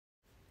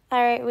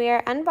All right, we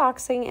are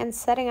unboxing and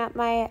setting up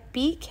my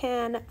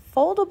BCAN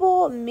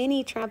Foldable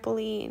Mini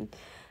Trampoline.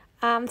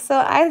 So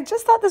I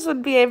just thought this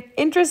would be an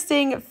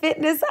interesting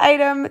fitness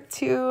item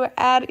to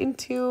add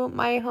into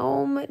my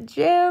home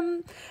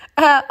gym.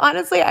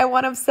 Honestly, I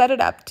want to set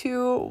it up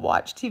to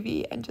watch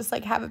TV and just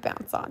like have it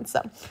bounce on.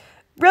 So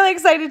really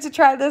excited to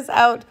try this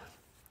out.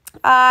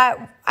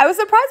 I was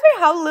surprised by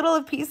how little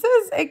of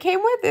pieces it came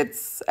with.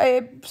 It's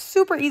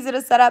super easy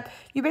to set up.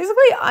 You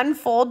basically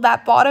unfold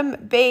that bottom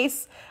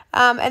base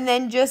and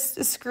then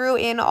just screw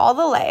in all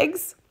the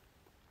legs.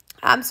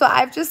 So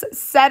I've just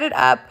set it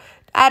up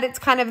at its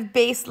kind of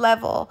base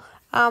level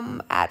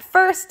at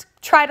first,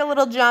 tried a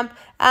little jump,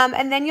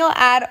 and then you'll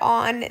add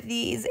on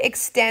these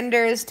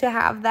extenders to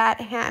have that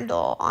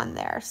handle on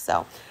there.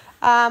 So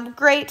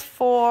great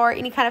for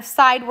any kind of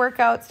side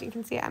workouts. You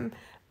can see I'm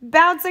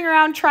bouncing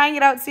around, trying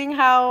it out, seeing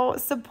how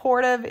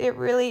supportive it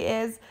really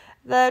is.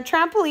 The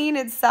trampoline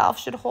itself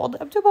should hold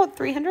up to about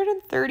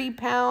 330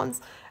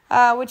 pounds,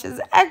 which is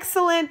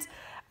excellent.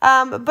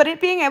 But it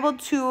being able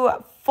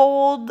to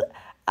fold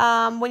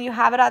when you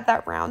have it at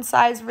that round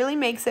size really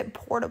makes it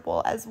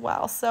portable as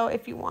well. So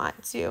if you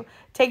want to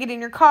take it in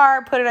your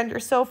car, put it under your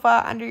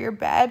sofa, under your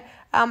bed,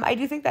 I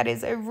do think that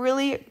is a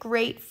really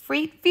great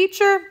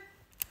feature.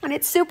 And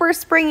it's super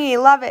springy.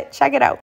 Love it. Check it out.